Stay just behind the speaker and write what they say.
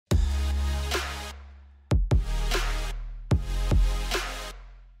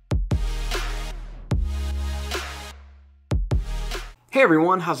Hey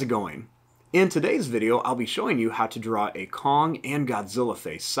everyone, how's it going? In today's video, I'll be showing you how to draw a Kong and Godzilla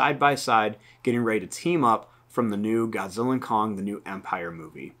face side by side, getting ready to team up from the new Godzilla and Kong, the new Empire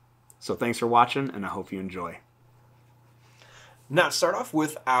movie. So thanks for watching, and I hope you enjoy. Now to start off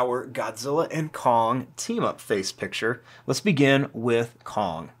with our Godzilla and Kong team-up face picture, let's begin with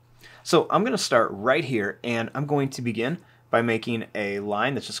Kong. So I'm going to start right here, and I'm going to begin by making a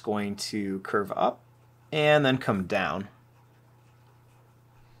line that's just going to curve up and then come down.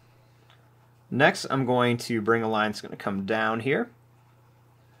 Next, I'm going to bring a line that's going to come down here,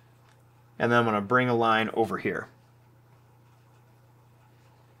 and then I'm going to bring a line over here.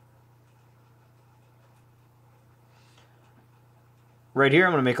 Right here,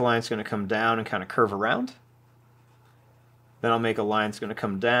 I'm going to make a line that's going to come down and kind of curve around. Then I'll make a line that's going to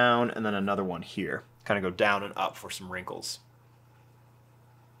come down, and then another one here. Kind of go down and up for some wrinkles.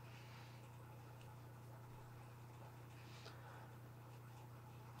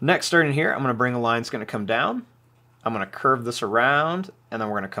 Next, starting here, I'm going to bring a line that's going to come down. I'm going to curve this around, and then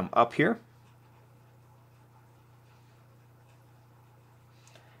we're going to come up here.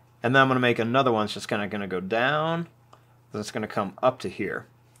 And then I'm going to make another one that's just kind of going to go down. Then it's going to come up to here.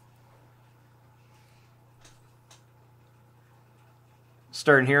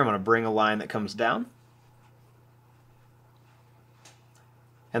 Starting here, I'm going to bring a line that comes down.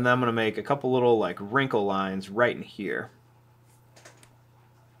 And then I'm going to make a couple little like wrinkle lines right in here.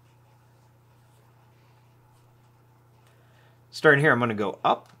 Starting here, I'm going to go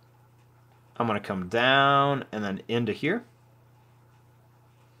up, I'm going to come down, and then into here.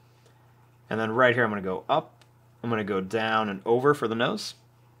 And then right here, I'm going to go up, I'm going to go down and over for the nose.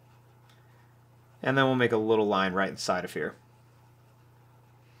 And then we'll make a little line right inside of here.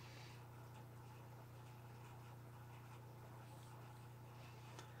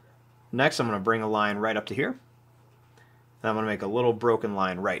 Next, I'm going to bring a line right up to here. And I'm going to make a little broken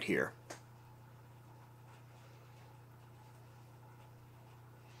line right here.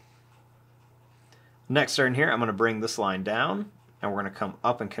 Next, starting here, I'm going to bring this line down, and we're going to come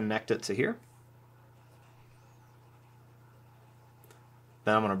up and connect it to here.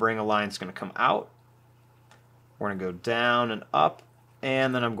 Then I'm going to bring a line that's going to come out. We're going to go down and up,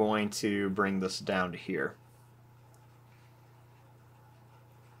 and then I'm going to bring this down to here.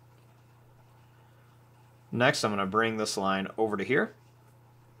 Next, I'm going to bring this line over to here.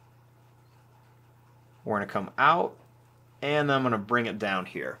 We're going to come out, and then I'm going to bring it down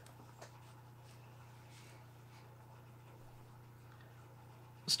here.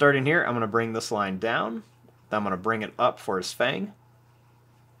 Starting here, I'm going to bring this line down, then I'm going to bring it up for his fang.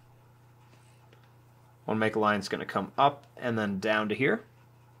 I'll make a line that's going to come up and then down to here.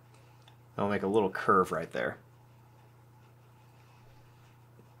 I'll make a little curve right there.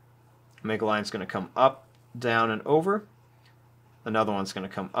 Make a line that's going to come up, down, and over. Another one's going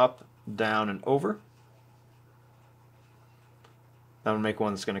to come up, down, and over. Then I'll make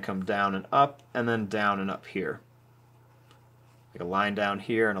one that's going to come down and up, and then down and up here. Make a line down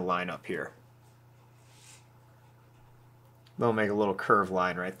here and a line up here. Then we'll make a little curved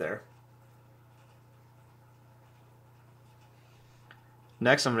line right there.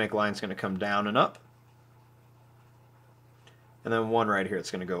 Next, I'm going to make a line that's going to come down and up. And then one right here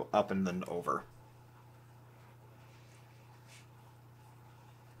that's going to go up and then over.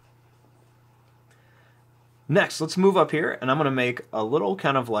 Next, let's move up here, and I'm going to make a little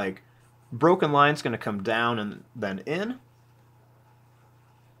kind of like broken line that's going to come down and then in.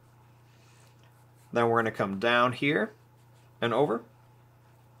 Then we're going to come down here and over.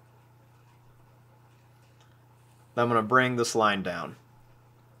 Then I'm going to bring this line down.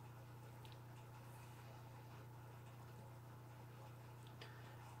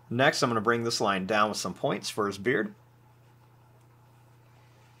 Next, I'm going to bring this line down with some points for his beard.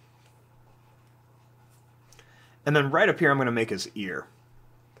 And then right up here, I'm going to make his ear.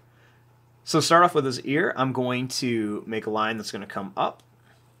 So to start off with his ear, I'm going to make a line that's going to come up.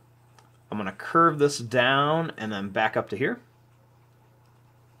 I'm going to curve this down and then back up to here.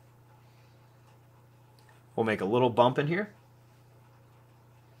 We'll make a little bump in here.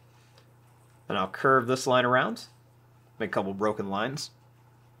 And I'll curve this line around, make a couple broken lines.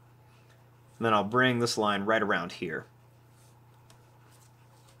 And then I'll bring this line right around here.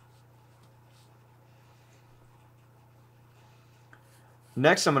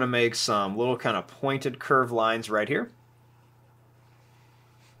 Next, I'm going to make some little kind of pointed curved lines right here.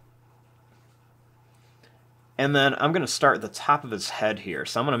 And then I'm going to start at the top of his head here.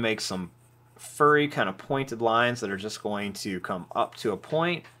 So I'm going to make some furry kind of pointed lines that are just going to come up to a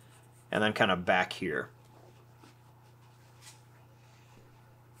point and then kind of back here.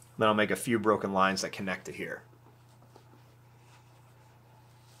 Then I'll make a few broken lines that connect to here.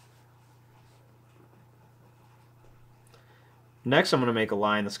 Next, I'm going to make a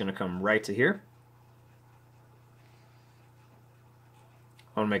line that's going to come right to here.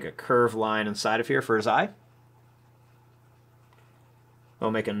 I'm going to make a curved line inside of here for his eye. I'll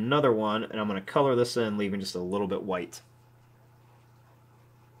make another one, and I'm going to color this in, leaving just a little bit white.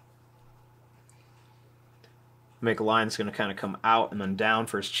 Make a line that's going to kind of come out and then down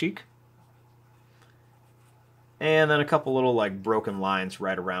for his cheek. And then a couple little like broken lines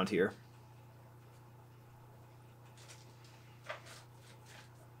right around here.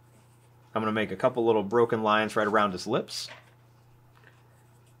 I'm going to make a couple little broken lines right around his lips.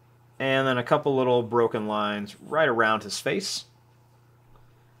 And then a couple little broken lines right around his face.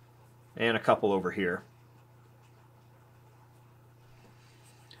 And a couple over here.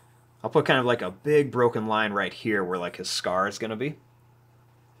 I'll put kind of like a big broken line right here where like his scar is going to be.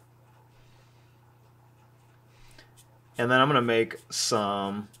 And then I'm going to make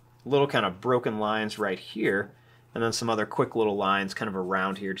some little kind of broken lines right here. And then some other quick little lines kind of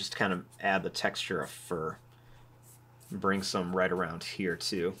around here just to kind of add the texture of fur. Bring some right around here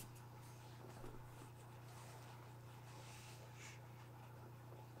too.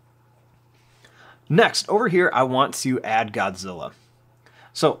 Next, over here I want to add Godzilla.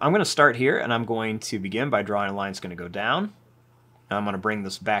 So I'm going to start here, and I'm going to begin by drawing a line that's going to go down. Now I'm going to bring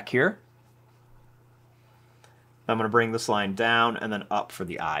this back here. I'm going to bring this line down and then up for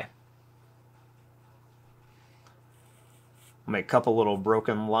the eye. I'll make a couple little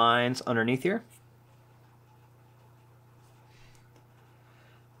broken lines underneath here.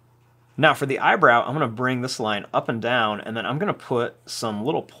 Now for the eyebrow, I'm going to bring this line up and down, and then I'm going to put some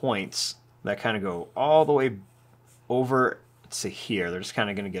little points that kind of go all the way over to here. They're just kind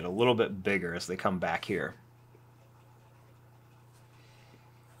of going to get a little bit bigger as they come back here.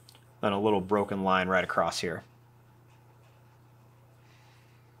 Then a little broken line right across here.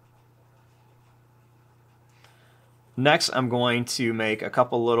 Next, I'm going to make a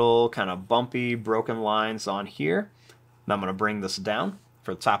couple little kind of bumpy broken lines on here. And I'm going to bring this down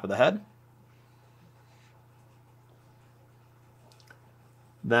for the top of the head.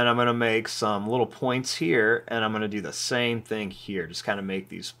 Then I'm going to make some little points here, and I'm going to do the same thing here. Just kind of make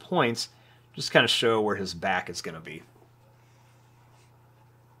these points, just kind of show where his back is going to be.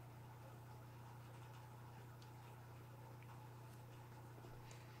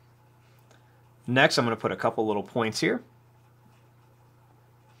 Next, I'm going to put a couple little points here.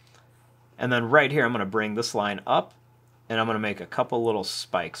 And then right here, I'm going to bring this line up, and I'm going to make a couple little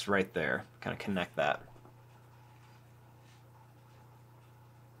spikes right there. Kind of connect that.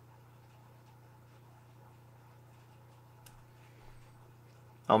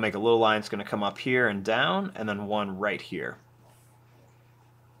 I'll make a little line that's going to come up here and down, and then one right here.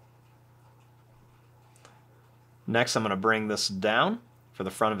 Next, I'm going to bring this down for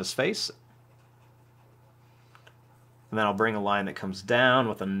the front of his face. And then I'll bring a line that comes down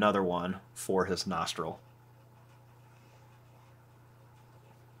with another one for his nostril.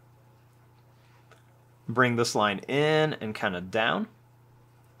 Bring this line in and kind of down.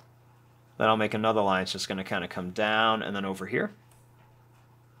 Then I'll make another line that's just going to kind of come down and then over here.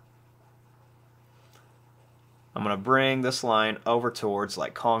 I'm going to bring this line over towards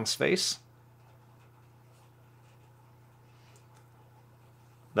like Kong's face.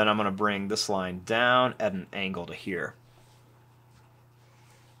 Then I'm going to bring this line down at an angle to here.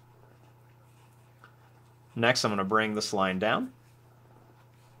 Next, I'm going to bring this line down.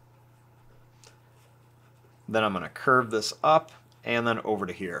 Then I'm going to curve this up and then over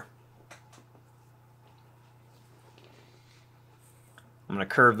to here. I'm going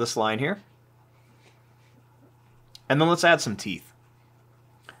to curve this line here. And then let's add some teeth.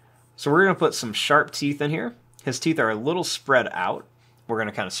 So we're going to put some sharp teeth in here. His teeth are a little spread out. We're going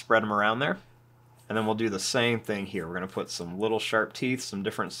to kind of spread them around there. And then we'll do the same thing here. We're going to put some little sharp teeth, some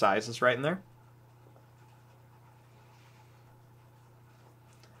different sizes right in there.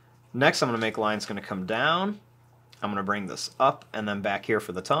 Next, I'm going to make lines going to come down. I'm going to bring this up and then back here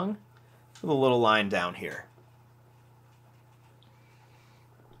for the tongue with a little line down here.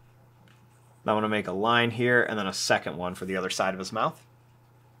 I'm going to make a line here and then a second one for the other side of his mouth.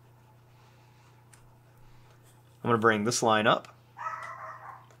 I'm going to bring this line up.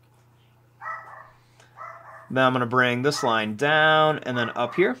 Then I'm going to bring this line down and then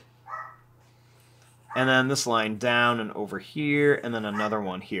up here. And then this line down and over here, and then another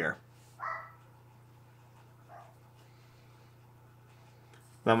one here.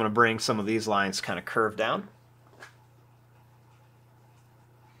 Then I'm going to bring some of these lines kind of curved down.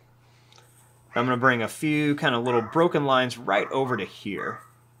 I'm going to bring a few kind of little broken lines right over to here.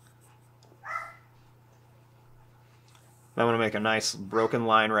 I'm going to make a nice broken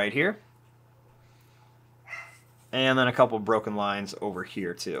line right here. And then a couple broken lines over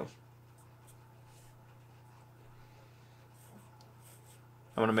here too.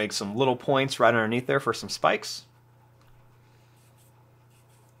 I'm going to make some little points right underneath there for some spikes.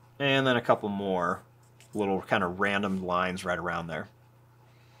 And then a couple more little kind of random lines right around there.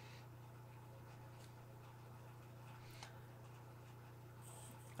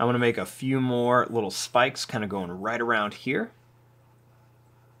 I'm going to make a few more little spikes kind of going right around here.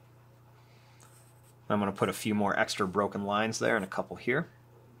 I'm going to put a few more extra broken lines there and a couple here.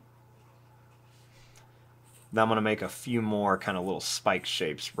 Then I'm going to make a few more kind of little spike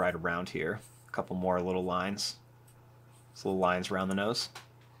shapes right around here. A couple more little lines. Just little lines around the nose.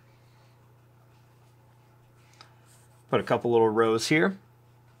 Put a couple little rows here.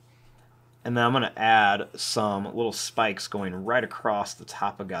 And then I'm going to add some little spikes going right across the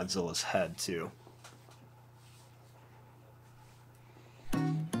top of Godzilla's head too.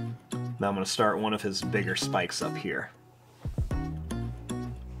 Now I'm going to start one of his bigger spikes up here.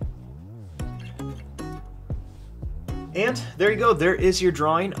 And there you go, there is your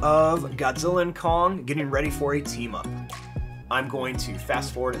drawing of Godzilla and Kong getting ready for a team up. I'm going to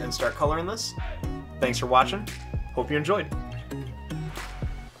fast forward and start coloring this. Thanks for watching. Hope you enjoyed.